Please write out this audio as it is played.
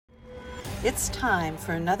It's time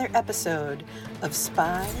for another episode of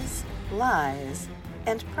Spies, Lies,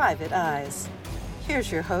 and Private Eyes.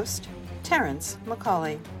 Here's your host, Terrence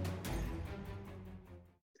McCauley.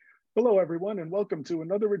 Hello, everyone, and welcome to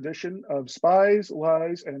another edition of Spies,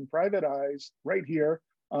 Lies, and Private Eyes right here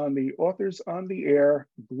on the Authors on the Air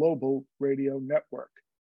Global Radio Network.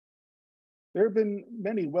 There have been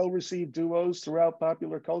many well-received duos throughout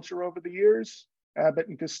popular culture over the years: Abbott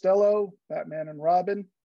and Costello, Batman and Robin,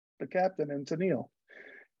 the Captain and Tennille.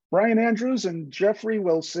 Brian Andrews and Jeffrey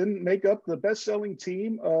Wilson make up the best-selling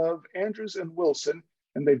team of Andrews and Wilson,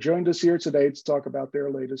 and they've joined us here today to talk about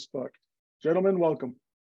their latest book. Gentlemen, welcome.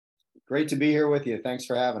 Great to be here with you. Thanks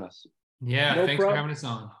for having us. Yeah, No thanks problem. for having us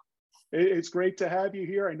on. It's great to have you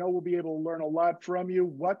here. I know we'll be able to learn a lot from you.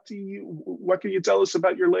 What can you tell us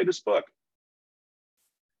about your latest book?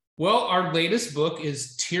 Well, our latest book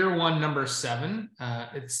is Tier 1, number 7.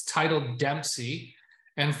 It's titled Dempsey.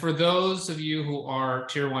 And for those of you who are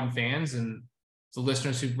Tier 1 fans and the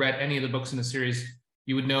listeners who've read any of the books in the series,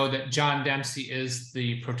 you would know that John Dempsey is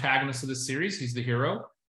the protagonist of the series. He's the hero.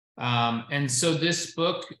 And so this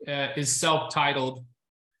book is self-titled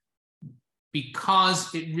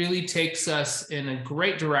because it really takes us in a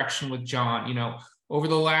great direction with John. You know, over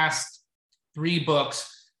the last 3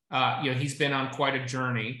 books, he's been on quite a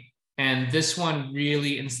journey. And this one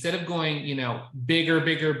really, instead of going,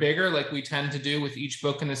 bigger, like we tend to do with each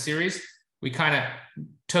book in the series, we kind of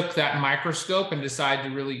took that microscope and decided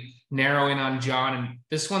to really narrow in on John. And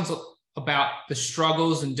this one's about the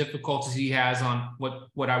struggles and difficulties he has on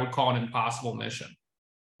what I would call an impossible mission.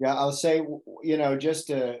 Yeah, I'll say, just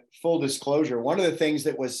a full disclosure, one of the things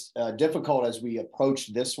that was difficult as we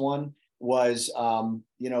approached this one was,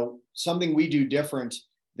 something we do different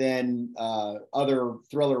than other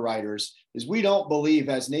thriller writers is we don't believe,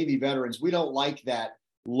 as Navy veterans, we don't like that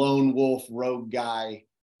lone wolf rogue guy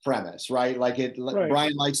premise, right? Right.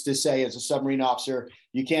 Brian likes to say, as a submarine officer,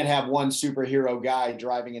 you can't have one superhero guy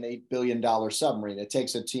driving an $8 billion submarine. It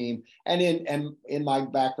takes a team. And in my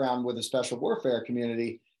background with the special warfare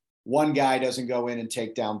community, one guy doesn't go in and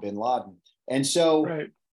take down bin Laden. And so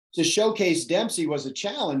to showcase Dempsey was a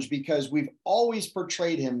challenge because we've always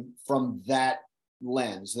portrayed him from that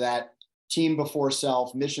lens, that team before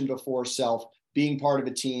self, mission before self, being part of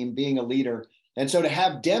a team, being a leader. And so to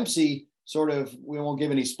have Dempsey sort of, we won't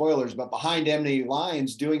give any spoilers, but behind enemy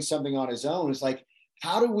lines doing something on his own is like,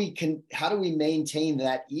 how do we maintain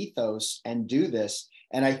that ethos and do this?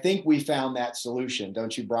 And I think we found that solution,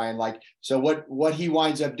 don't you, Brian? So what he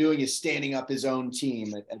winds up doing is standing up his own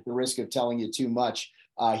team at the risk of telling you too much.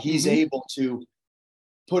 He's able to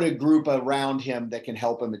put a group around him that can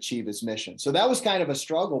help him achieve his mission. So that was kind of a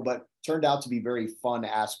struggle, but turned out to be a very fun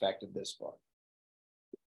aspect of this book.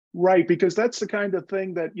 Right, because that's the kind of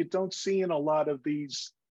thing that you don't see in a lot of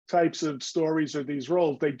these types of stories or these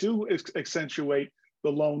roles. They do accentuate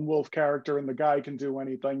the lone wolf character and the guy can do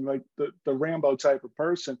anything, like the Rambo type of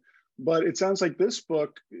person. But it sounds like this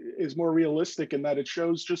book is more realistic in that it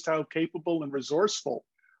shows just how capable and resourceful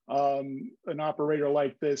an operator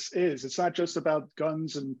like this is. It's not just about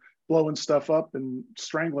guns and blowing stuff up and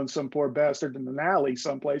strangling some poor bastard in an alley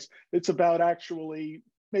someplace. It's about actually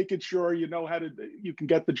making sure you can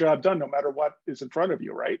get the job done no matter what is in front of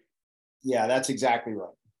you, right? Yeah, that's exactly right.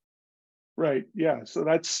 Right. Yeah. So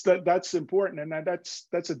that's important, and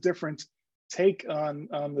that's a different take on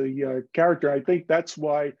the character. I think that's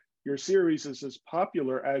why your series is as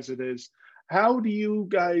popular as it is. How do you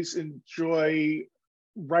guys enjoy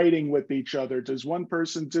writing with each other? Does one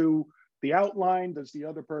person do the outline? Does the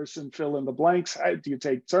other person fill in the blanks? Do you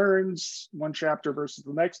take turns, one chapter versus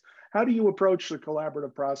the next? How do you approach the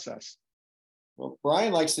collaborative process? Well,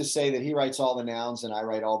 Brian likes to say that he writes all the nouns and I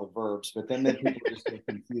write all the verbs, but then people just get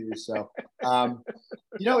confused. So,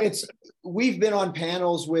 we've been on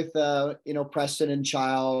panels with, Preston and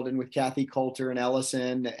Child and with Kathy Coulter and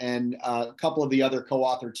Ellison and a couple of the other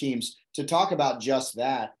co-author teams to talk about just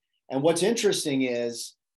that. And what's interesting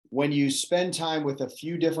is when you spend time with a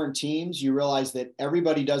few different teams, you realize that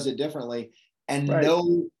everybody does it differently and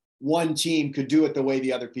no one team could do it the way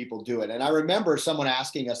the other people do it. And I remember someone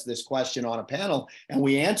asking us this question on a panel and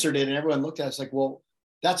we answered it and everyone looked at us like, well,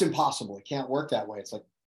 that's impossible. It can't work that way. It's like,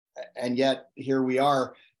 and yet here we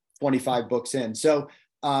are 25 books in. So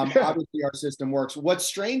obviously our system works. What's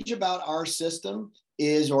strange about our system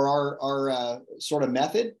is, or our sort of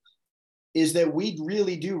method, is that we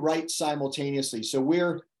really do write simultaneously. So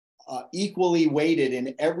we're equally weighted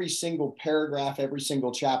in every single paragraph, every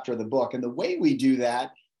single chapter of the book. And the way we do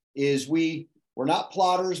that is we're not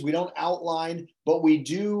plotters, we don't outline, but we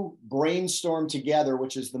do brainstorm together,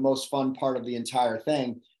 which is the most fun part of the entire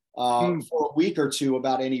thing. for a week or two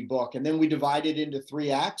about any book. And then we divide it into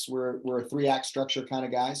 3 acts. We're a 3-act structure kind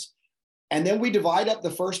of guys. And then we divide up the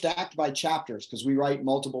first act by chapters because we write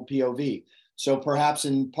multiple POV. So perhaps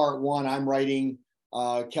in part 1, I'm writing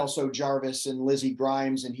Kelso Jarvis and Lizzie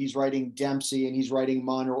Grimes, and he's writing Dempsey, and he's writing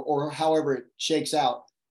Munn, or however it shakes out.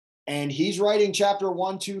 And he's writing chapter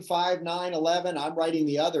 1, 2, 5, 9, 11. I'm writing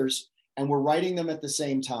the others, and we're writing them at the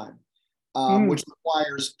same time, which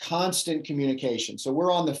requires constant communication. So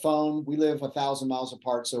we're on the phone. We live 1,000 miles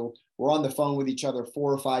apart. So we're on the phone with each other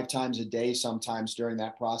 4 or 5 times a day sometimes during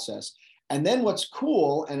that process. And then what's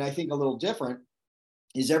cool, and I think a little different,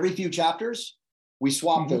 is every few chapters, we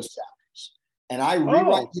swap those chapters. And I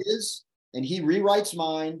rewrite his, and he rewrites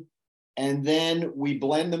mine. And then we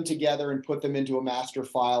blend them together and put them into a master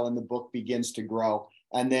file, and the book begins to grow.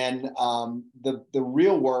 And then the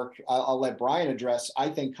real work, I'll let Brian address, I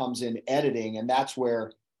think comes in editing. And that's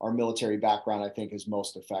where our military background, I think, is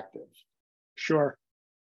most effective. Sure.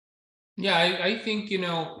 Yeah, I think,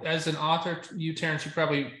 as an author, Terrence, you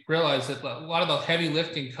probably realize that a lot of the heavy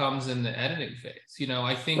lifting comes in the editing phase.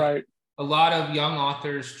 I think a lot of young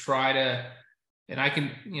authors try to, and I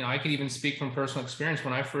can even speak from personal experience.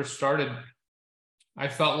 When I first started, I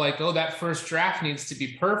felt like, that first draft needs to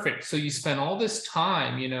be perfect. So you spend all this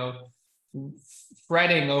time,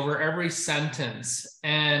 fretting over every sentence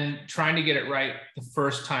and trying to get it right the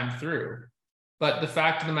first time through. But the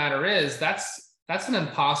fact of the matter is that's an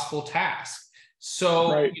impossible task.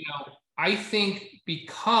 So, I think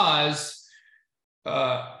because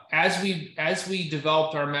as we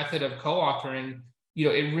developed our method of co-authoring,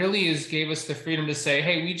 it really gave us the freedom to say,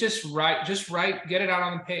 hey, we just write, get it out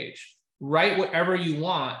on the page, write whatever you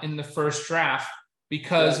want in the first draft,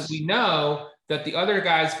 because we know that the other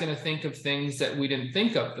guy's going to think of things that we didn't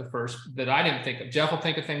think of that I didn't think of. Jeff will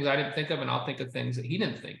think of things I didn't think of, and I'll think of things that he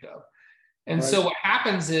didn't think of. And so what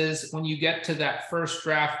happens is when you get to that first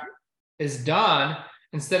draft is done,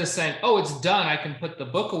 instead of saying, it's done, I can put the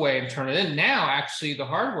book away and turn it in. Now, actually, the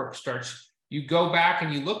hard work starts. You go back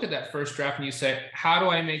and you look at that first draft and you say, how do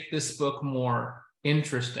I make this book more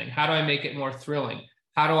interesting? How do I make it more thrilling?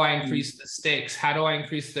 How do I increase the stakes? How do I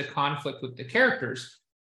increase the conflict with the characters?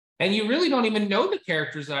 And you really don't even know the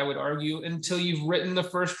characters, I would argue, until you've written the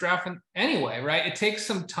first draft anyway, right? It takes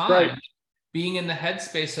some time being in the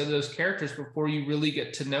headspace of those characters before you really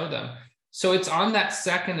get to know them. So it's on that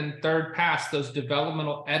second and third pass, those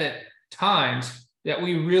developmental edit times, that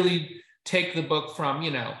we really take the book from,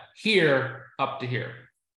 here up to here.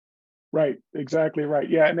 Right, exactly right.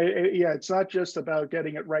 Yeah, and it's not just about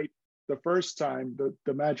getting it right the first time.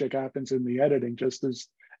 The magic happens in the editing, just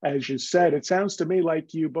as you said. It sounds to me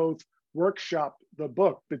like you both workshop the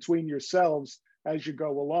book between yourselves as you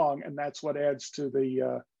go along, and that's what adds to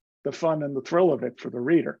the fun and the thrill of it for the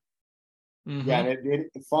reader. Yeah, and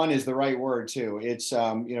fun is the right word too. It's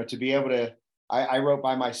to be able to. I wrote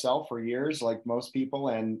by myself for years, like most people,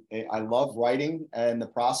 and I love writing and the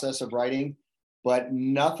process of writing, but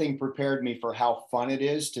nothing prepared me for how fun it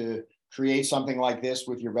is to create something like this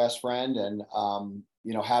with your best friend and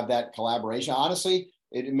have that collaboration. Honestly,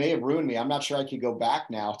 it may have ruined me. I'm not sure I could go back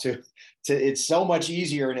now to it's so much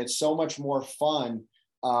easier and it's so much more fun.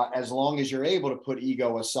 As long as you're able to put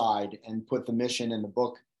ego aside and put the mission and the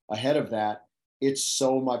book ahead of that, it's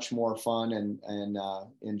so much more fun and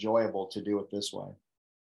enjoyable to do it this way.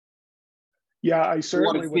 Yeah, I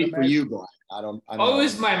certainly would imagine. For you, Brian. I don't it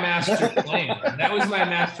was my master plan. That was my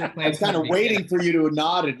master plan. I was kind of waiting for you to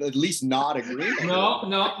nod, at least nod agreement.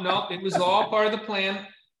 No. It was all part of the plan.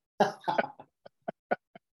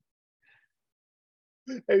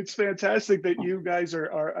 It's fantastic that you guys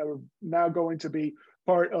are now going to be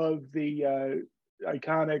part of the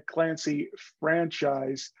iconic Clancy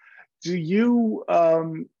franchise. Do you,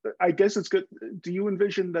 I guess it's good, do you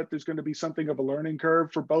envision that there's going to be something of a learning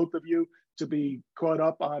curve for both of you to be caught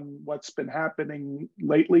up on what's been happening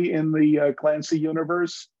lately in the Clancy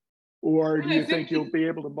universe? Or do you think you'll be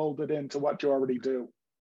able to mold it into what you already do?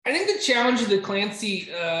 I think the challenge of the Clancy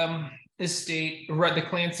estate, the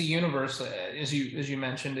Clancy universe, as you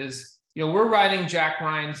mentioned, is, we're writing Jack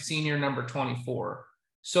Ryan Sr. number 24.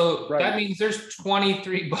 So that means there's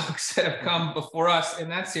 23 books that have come before us in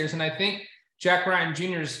that series. And I think Jack Ryan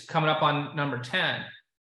Jr. is coming up on number 10.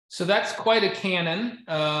 So that's quite a canon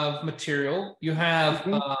of material. You have,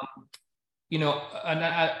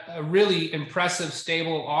 a really impressive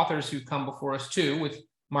stable of authors who come before us too, with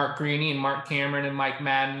Mark Greaney and Mark Cameron and Mike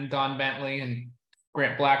Madden, Don Bentley and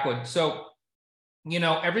Grant Blackwood. So,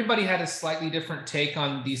 everybody had a slightly different take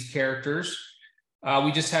on these characters.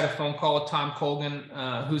 We just had a phone call with Tom Colgan,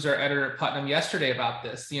 who's our editor at Putnam yesterday, about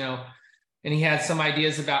this. and he had some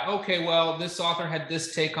ideas about, okay, well, this author had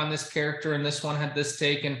this take on this character and this one had this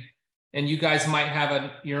take, and you guys might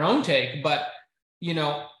have your own take, but you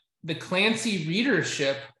know, the Clancy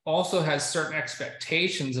readership also has certain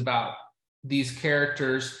expectations about these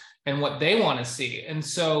characters and what they want to see. And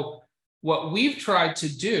so what we've tried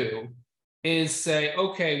to do is say,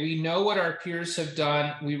 okay, we know what our peers have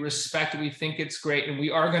done, we respect it, we think it's great, and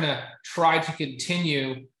we are going to try to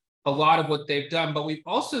continue a lot of what they've done. But we've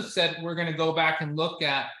also said we're going to go back and look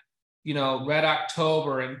at, you know, Red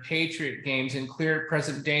October and Patriot Games and Clear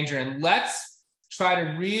Present Danger, and let's try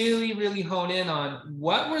to really, really hone in on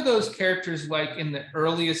what were those characters like in the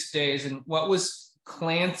earliest days, and what was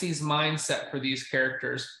Clancy's mindset for these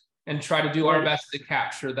characters, and try to do our best to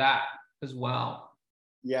capture that as well.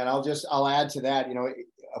 Yeah, and I'll add to that. You know,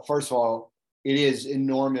 first of all, it is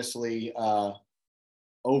enormously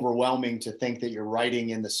overwhelming to think that you're writing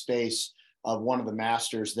in the space of one of the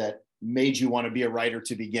masters that made you want to be a writer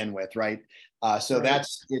to begin with, right? So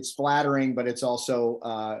it's flattering, but it's also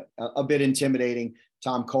a bit intimidating.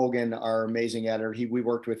 Tom Colgan, our amazing editor, we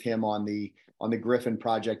worked with him on the Griffin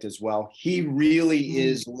project as well. He really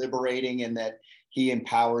is liberating in that he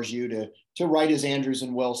empowers you to write as Andrews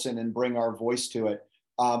and Wilson and bring our voice to it.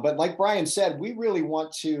 But like Brian said, we really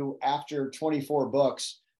want to, after 24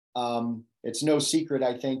 books, it's no secret,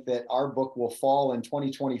 I think, that our book will fall in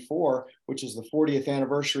 2024, which is the 40th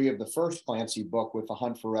anniversary of the first Clancy book with The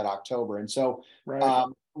Hunt for Red October. And so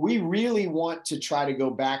we really want to try to go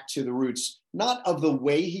back to the roots, not of the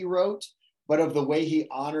way he wrote, but of the way he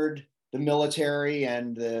honored the military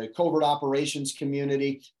and the covert operations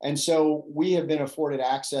community. And so we have been afforded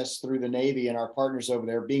access through the Navy, and our partners over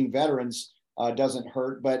there, being veterans, doesn't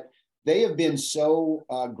hurt, but they have been so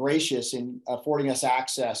gracious in affording us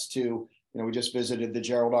access to, you know, we just visited the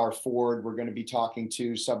Gerald R. Ford. We're going to be talking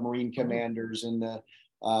to submarine commanders in the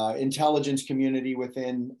intelligence community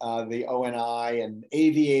within the ONI and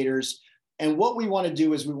aviators. And what we want to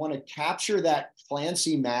do is we want to capture that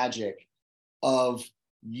Clancy magic of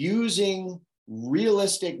using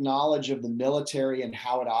realistic knowledge of the military and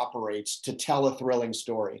how it operates to tell a thrilling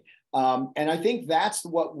story. And I think that's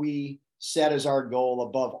what we set as our goal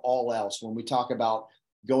above all else when we talk about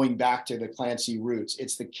going back to the Clancy roots.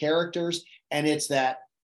 It's the characters, and it's that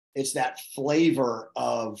flavor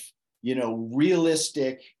of, you know,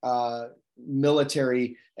 realistic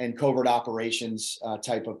military and covert operations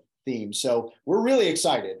type of theme. So we're really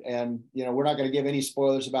excited, and you know, we're not going to give any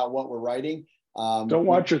spoilers about what we're writing. Don't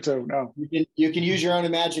want you to. No, you can use your own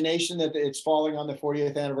imagination that it's falling on the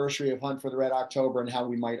 40th anniversary of Hunt for the Red October and how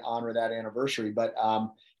we might honor that anniversary. But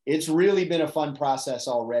it's really been a fun process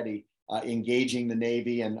already, engaging the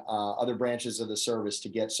Navy and other branches of the service to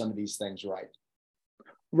get some of these things right.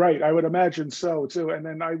 Right, I would imagine so too. And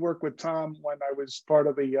then I worked with Tom when I was part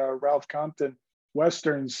of the Ralph Compton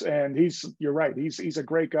Westerns, and you're right, he's a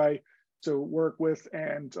great guy to work with,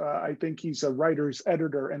 and I think he's a writer's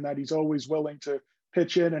editor, and that he's always willing to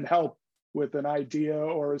pitch in and help with an idea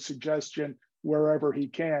or a suggestion wherever he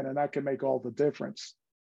can, and that can make all the difference.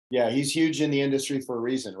 Yeah, he's huge in the industry for a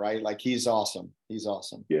reason, right? Like, he's awesome. He's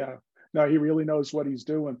awesome. Yeah, no, he really knows what he's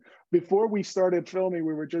doing. Before we started filming,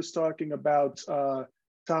 we were just talking about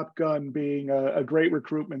Top Gun being a great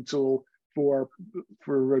recruitment tool for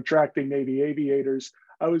attracting Navy aviators.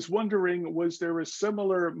 I was wondering, was there a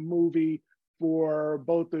similar movie for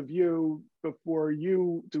both of you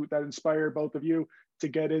that inspired both of you to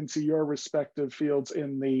get into your respective fields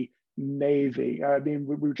in the Navy? I mean,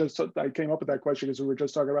 I came up with that question because we were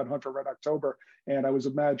just talking about Hunt for Red October, and I was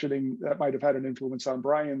imagining that might have had an influence on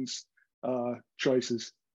Brian's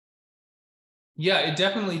choices. Yeah, it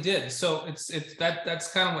definitely did. So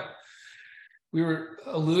that's kind of what we were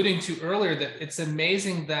alluding to earlier, that it's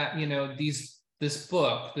amazing that, you know, this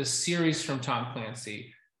series from Tom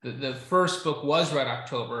Clancy, the first book was Red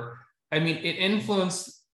October. I mean, it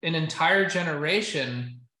influenced an entire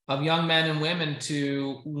generation of young men and women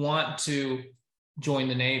to want to join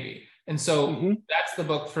the Navy. And so that's the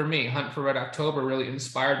book for me. Hunt for Red October really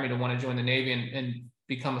inspired me to want to join the Navy and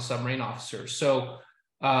become a submarine officer. So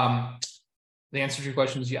the answer to your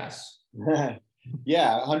question is yes.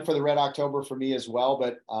 Yeah, Hunt for the Red October for me as well.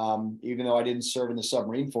 But even though I didn't serve in the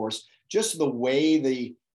submarine force, just the way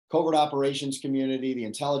the covert operations community, the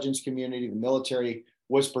intelligence community, the military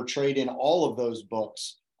was portrayed in all of those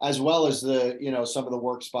books, as well as some of the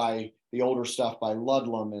works by the older stuff by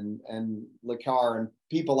Ludlum and Le Carre and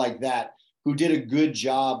people like that, who did a good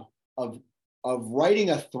job of writing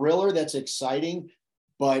a thriller that's exciting,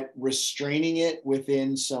 but restraining it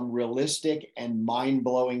within some realistic and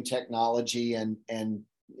mind-blowing technology and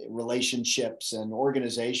relationships and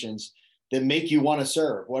organizations that make you want to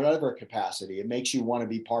serve, whatever capacity. It makes you want to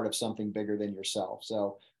be part of something bigger than yourself.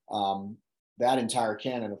 So that entire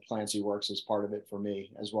canon of Clancy works as part of it for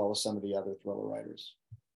me, as well as some of the other thriller writers.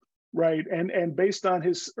 Right. And based on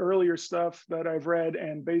his earlier stuff that I've read,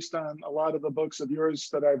 and based on a lot of the books of yours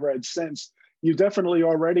that I've read since, you definitely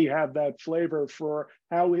already have that flavor for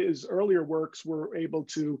how his earlier works were able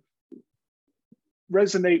to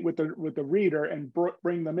resonate with the reader and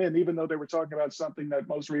bring them in, even though they were talking about something that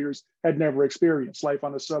most readers had never experienced, life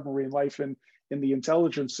on a submarine, life in the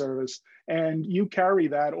intelligence service. And you carry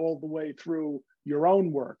that all the way through your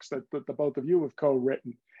own works that the both of you have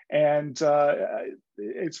co-written. And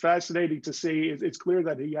it's fascinating to see. It's clear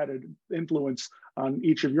that he had an influence on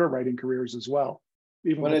each of your writing careers as well.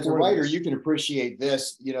 Even as a before writer, this. you can appreciate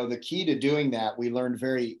this. You know, the key to doing that, we learned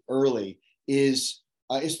very early, is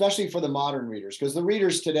especially for the modern readers, because the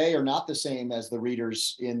readers today are not the same as the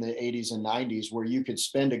readers in the 80s and 90s, where you could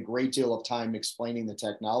spend a great deal of time explaining the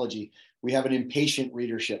technology. We have an impatient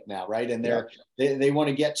readership now, right? And they want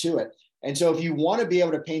to get to it. And so if you want to be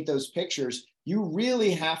able to paint those pictures, you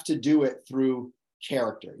really have to do it through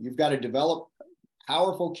character. You've got to develop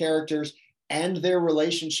powerful characters and their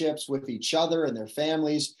relationships with each other and their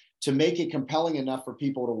families to make it compelling enough for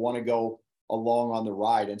people to want to go along on the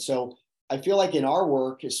ride. And so I feel like in our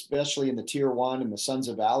work, especially in the Tier 1 and the Sons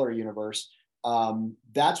of Valor universe,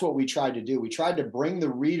 that's what we tried to do. We tried to bring the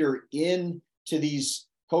reader in to these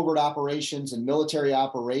covert operations and military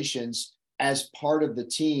operations as part of the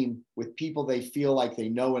team with people they feel like they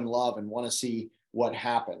know and love and want to see what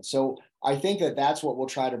happens. So I think that that's what we'll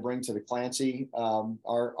try to bring to the Clancy,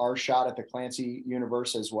 our shot at the Clancy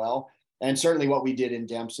universe as well. And certainly what we did in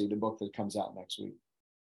Dempsey, the book that comes out next week.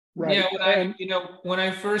 Right. Yeah, when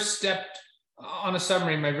I first stepped on a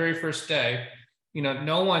submarine, my very first day,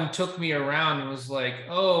 no one took me around and was like,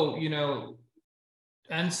 oh,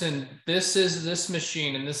 Ensign, this is this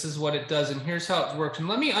machine and this is what it does and here's how it works. And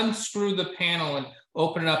let me unscrew the panel and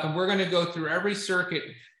open it up and we're going to go through every circuit.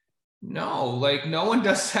 No, like no one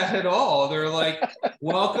does that at all. They're like,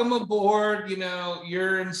 welcome aboard,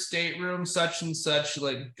 you're in stateroom such and such,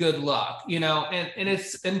 like good luck, and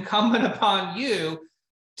it's incumbent upon you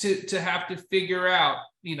to have to figure out,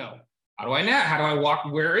 how do I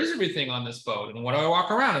walk, where is everything on this boat and what do I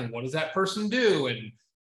walk around and what does that person do?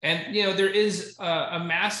 And there is a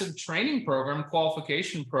massive training program,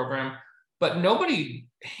 qualification program, but nobody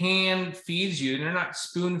hand feeds you. They're not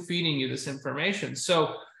spoon feeding you this information.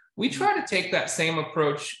 So we try to take that same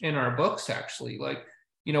approach in our books, actually. Like,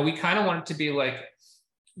 we kind of want it to be like,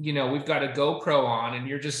 we've got a GoPro on and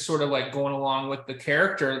you're just sort of like going along with the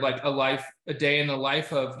character, like a day in the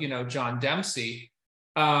life of, John Dempsey.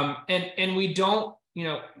 And we don't,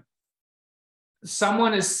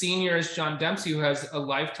 someone as senior as John Dempsey, who has a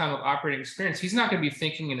lifetime of operating experience, he's not going to be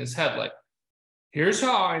thinking in his head, like, here's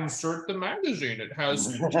how I insert the magazine. It has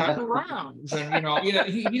 10 rounds. And,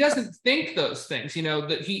 he doesn't think those things,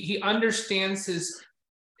 that he understands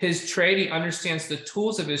his trade. He understands the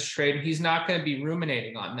tools of his trade. He's not going to be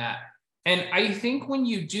ruminating on that. And I think when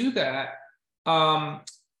you do that,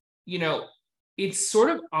 it's sort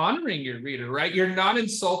of honoring your reader, right? You're not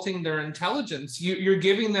insulting their intelligence. You're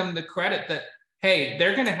giving them the credit that, hey,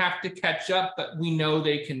 they're going to have to catch up, but we know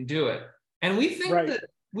they can do it. And we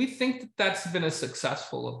think that that's been a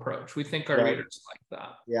successful approach. We think our readers like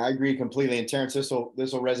that. Yeah, I agree completely. And Terrence, this will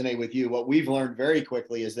resonate with you. What we've learned very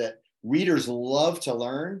quickly is that readers love to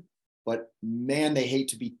learn, but man, they hate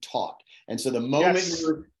to be taught. And so the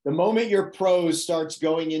moment your prose starts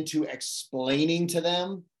going into explaining to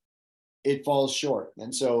them, it falls short.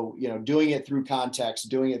 And so, doing it through context,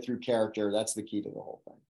 doing it through character, that's the key to the whole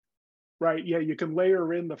thing. Right. Yeah, you can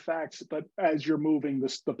layer in the facts, but as you're moving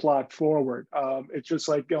the plot forward, it's just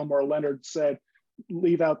like Gilmore Leonard said,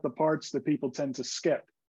 leave out the parts that people tend to skip.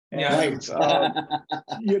 And, I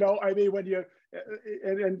mean, when you,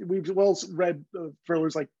 and we've well read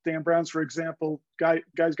thrillers like Dan Brown's, for example,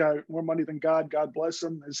 guy's got more money than God bless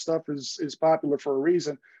him. His stuff is popular for a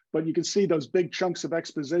reason, but you can see those big chunks of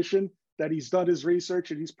exposition that he's done his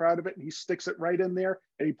research and he's proud of it and he sticks it right in there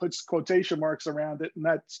and he puts quotation marks around it and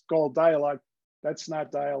that's called dialogue. That's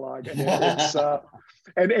not dialogue. And it's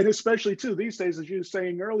and especially too these days, as you were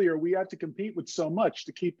saying earlier, we have to compete with so much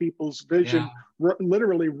to keep people's vision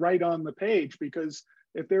literally right on the page, because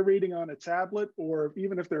if they're reading on a tablet or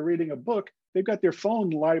even if they're reading a book, they've got their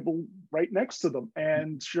phone liable right next to them,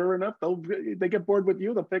 and sure enough, they get bored with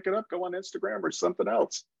you, they'll pick it up, go on Instagram or something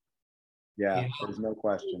else. Yeah, there's no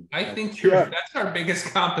question. I think that's our biggest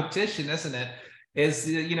competition, isn't it? Is,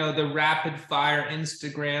 the rapid fire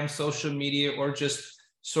Instagram, social media, or just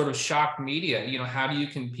sort of shock media. How do you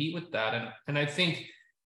compete with that? And I think,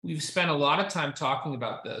 we've spent a lot of time talking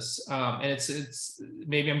about this, and it's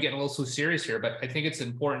maybe I'm getting a little too serious here, but I think it's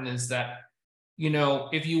important is that, you know,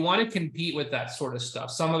 if you want to compete with that sort of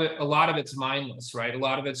stuff, a lot of it's mindless, right? A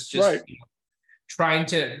lot of it's just Right. you know, trying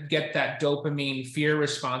to get that dopamine fear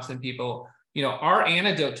response in people. You know, our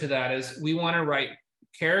antidote to that is we want to write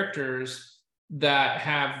characters that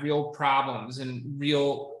have real problems and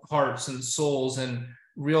real hearts and souls and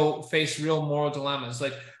face real moral dilemmas.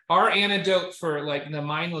 Like our antidote for like the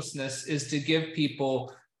mindlessness is to give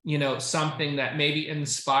people, you know, something that maybe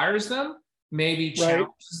inspires them, maybe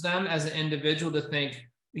challenges them as an individual to think,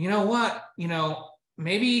 you know what, you know,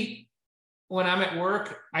 maybe when I'm at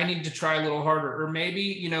work, I need to try a little harder. Or maybe,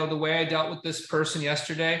 you know, the way I dealt with this person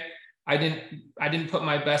yesterday, I didn't put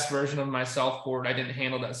my best version of myself forward. I didn't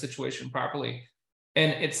handle that situation properly.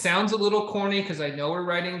 And it sounds a little corny because I know we're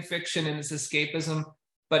writing fiction and it's escapism,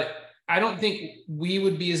 but I don't think we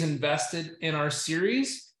would be as invested in our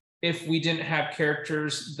series if we didn't have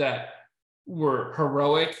characters that were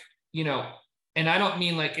heroic, you know, and I don't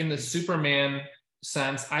mean like in the Superman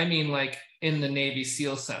sense. I mean like in the Navy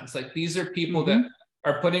SEAL sense. Like these are people that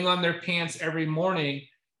are putting on their pants every morning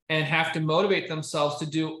and have to motivate themselves to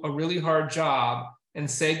do a really hard job and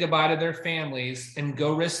say goodbye to their families and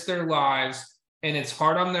go risk their lives. And it's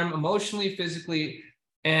hard on them emotionally, physically,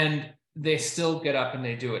 and they still get up and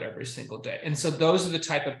they do it every single day. And so those are the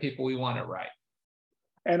type of people we want to write.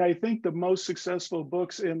 And I think the most successful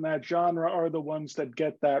books in that genre are the ones that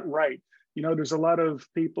get that right. You know, there's a lot of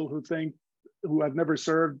people who have never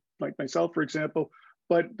served, like myself, for example,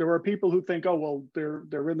 but there are people who think, oh, well,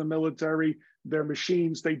 they're in the military, they're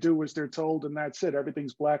machines, they do as they're told, and that's it.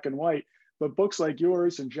 Everything's black and white. But books like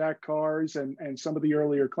yours and Jack Carr's and some of the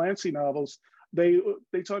earlier Clancy novels, they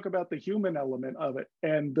talk about the human element of it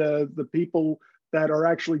and the people that are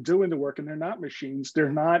actually doing the work, and they're not machines.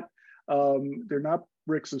 They're not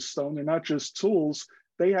bricks of stone. They're not just tools.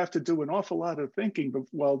 They have to do an awful lot of thinking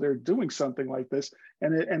while they're doing something like this,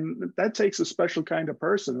 and that takes a special kind of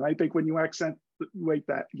person. And I think when you accentuate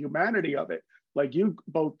that humanity of it, like you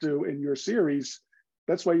both do in your series,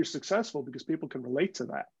 that's why you're successful, because people can relate to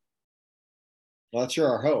that. Well, that's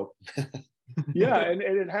our hope. Yeah, and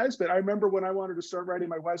it has been. I remember when I wanted to start writing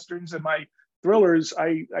my Westerns and my thrillers,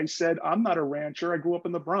 I said, I'm not a rancher. I grew up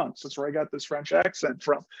in the Bronx. That's where I got this French accent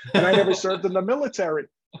from. And I never served in the military.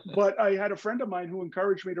 But I had a friend of mine who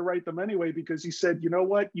encouraged me to write them anyway, because he said, you know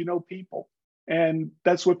what, you know people. And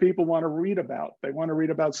that's what people want to read about. They want to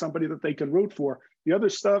read about somebody that they can root for. The other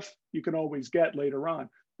stuff you can always get later on.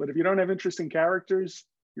 But if you don't have interesting characters,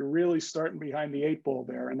 you're really starting behind the 8 ball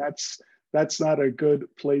there. And that's not a good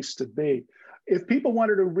place to be. If people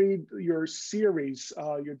wanted to read your series,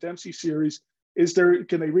 your Dempsey series,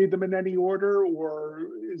 can they read them in any order, or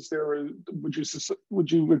would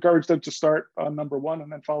you encourage them to start on number 1 and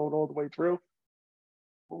then follow it all the way through?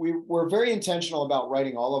 We're very intentional about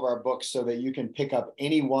writing all of our books so that you can pick up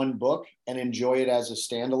any one book and enjoy it as a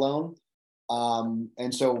standalone.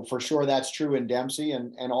 And so for sure that's true in Dempsey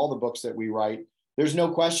and all the books that we write. There's no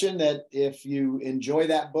question that if you enjoy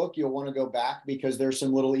that book, you'll want to go back, because there's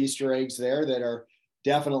some little Easter eggs there that are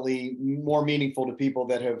definitely more meaningful to people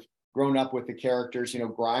that have grown up with the characters. You know,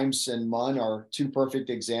 Grimes and Munn are 2 perfect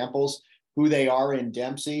examples. Who they are in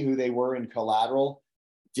Dempsey, who they were in Collateral,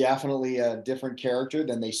 definitely a different character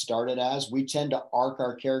than they started as. We tend to arc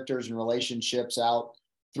our characters and relationships out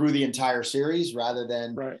through the entire series rather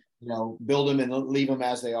than, you know, build them and leave them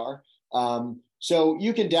as they are. So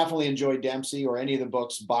you can definitely enjoy Dempsey or any of the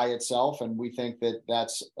books by itself. And we think that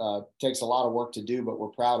that's takes a lot of work to do, but we're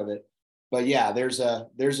proud of it. But yeah,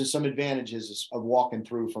 there's some advantages of walking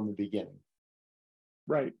through from the beginning.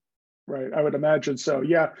 Right. I would imagine so.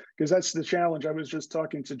 Yeah, because that's the challenge. I was just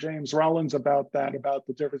talking to James Rollins about the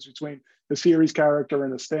difference between the series character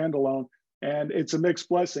and a standalone. And it's a mixed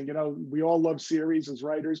blessing. You know, we all love series as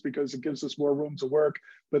writers because it gives us more room to work.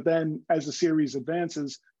 But then as the series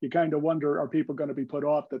advances, you kind of wonder, are people going to be put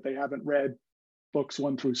off that they haven't read books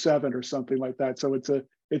 1 through 7 or something like that? So it's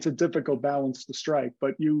a difficult balance to strike,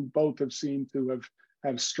 but you both have seemed to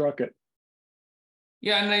have struck it.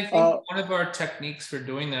 Yeah, and I think one of our techniques for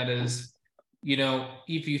doing that is, you know,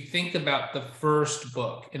 if you think about the first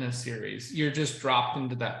book in a series, you're just dropped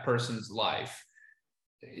into that person's life.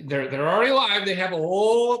 They're already alive. They have a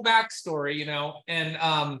whole backstory, you know,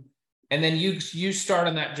 and then you start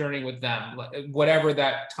on that journey with them, whatever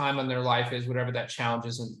that time in their life is, whatever that challenge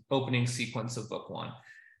is in opening sequence of book 1.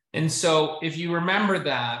 And so if you remember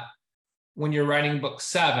that when you're writing book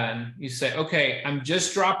 7, you say, okay, I'm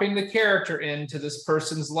just dropping the character into this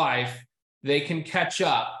person's life. They can catch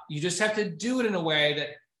up. You just have to do it in a way that,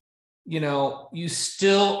 you know, you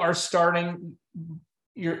still are starting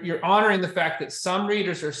you're honoring the fact that some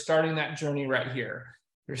readers are starting that journey right here.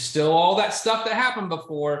 There's still all that stuff that happened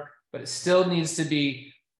before, but it still needs to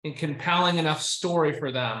be a compelling enough story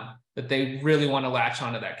for them that they really want to latch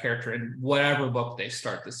onto that character in whatever book they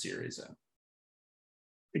start the series in.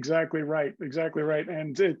 Exactly right. Exactly right.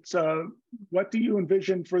 And it's what do you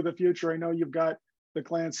envision for the future? I know you've got the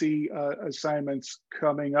Clancy assignments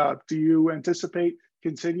coming up. Do you anticipate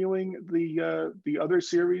continuing the other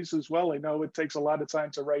series as well? I know it takes a lot of time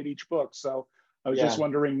to write each book, so I was just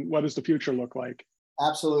wondering, what does the future look like?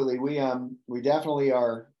 Absolutely. We definitely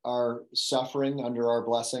are suffering under our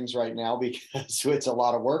blessings right now because it's a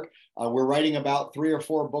lot of work. We're writing about 3 or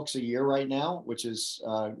 4 books a year right now, which is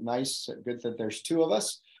nice. Good that there's 2 of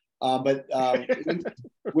us. But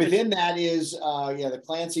within that is, the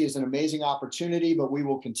Clancy is an amazing opportunity, but we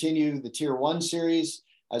will continue the Tier 1 series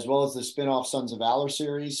as well as the spin-off Sons of Valor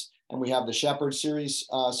series. And we have the Shepherd series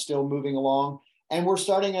still moving along. And we're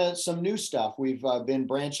starting some new stuff. We've been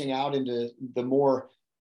branching out into the more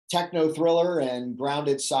techno thriller and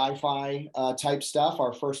grounded sci-fi type stuff.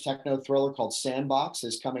 Our first techno thriller called Sandbox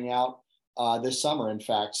is coming out this summer, in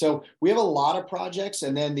fact. So we have a lot of projects.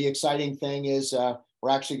 And then the exciting thing is we're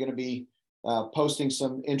actually going to be posting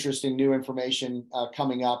some interesting new information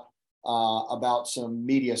coming up about some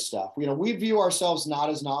media stuff. We view ourselves not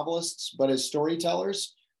as novelists, but as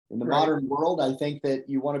storytellers. In the modern world, I think that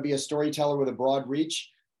you want to be a storyteller with a broad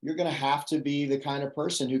reach. You're going to have to be the kind of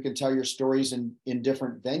person who can tell your stories in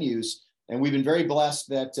different venues. And we've been very blessed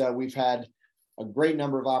that we've had a great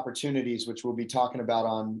number of opportunities, which we'll be talking about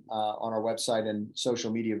on our website and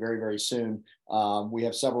social media very, very soon. We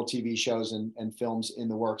have several TV shows and films in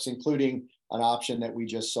the works, including an option that we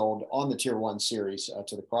just sold on the Tier 1 series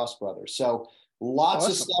to the Cross Brothers. So lots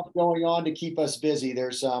of stuff going on to keep us busy.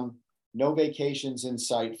 There's no vacations in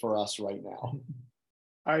sight for us right now.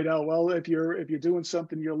 I know. Well, if you're doing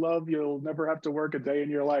something you love, you'll never have to work a day in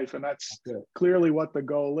your life, and that's clearly what the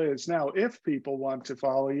goal is. Now, if people want to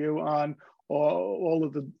follow you on all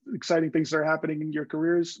of the exciting things that are happening in your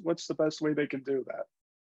careers, what's the best way they can do that?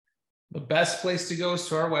 The best place to go is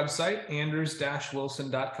to our website,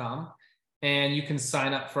 andrews-wilson.com. And you can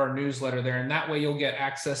sign up for our newsletter there. And that way you'll get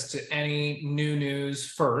access to any new news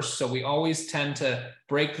first. So we always tend to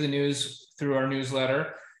break the news through our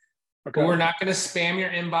newsletter. Okay. But we're not going to spam your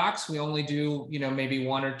inbox. We only do, maybe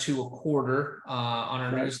 1 or 2 a quarter on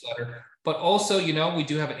our newsletter. But also, we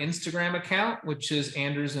do have an Instagram account, which is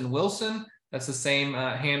Andrews and Wilson. That's the same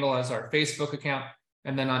handle as our Facebook account.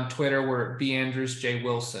 And then on Twitter, we're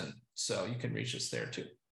 @BAndrewsJWilson. So you can reach us there too.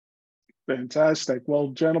 Fantastic. Well,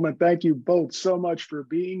 gentlemen, thank you both so much for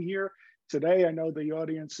being here today. I know the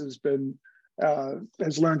audience has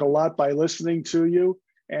learned a lot by listening to you.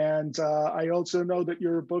 And I also know that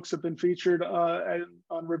your books have been featured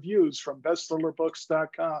on reviews from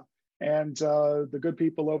bestthrillerbooks.com. And the good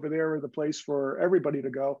people over there are the place for everybody to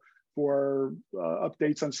go for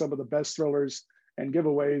updates on some of the best thrillers and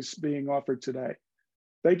giveaways being offered today.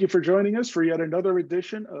 Thank you for joining us for yet another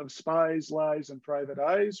edition of Spies, Lies, and Private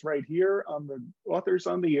Eyes right here on the Authors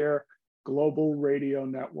on the Air Global Radio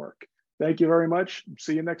Network. Thank you very much.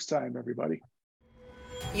 See you next time, everybody.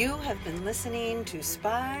 You have been listening to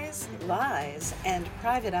Spies, Lies, and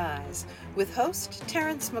Private Eyes with host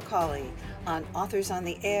Terrence McCauley on Authors on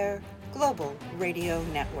the Air Global Radio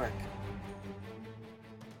Network.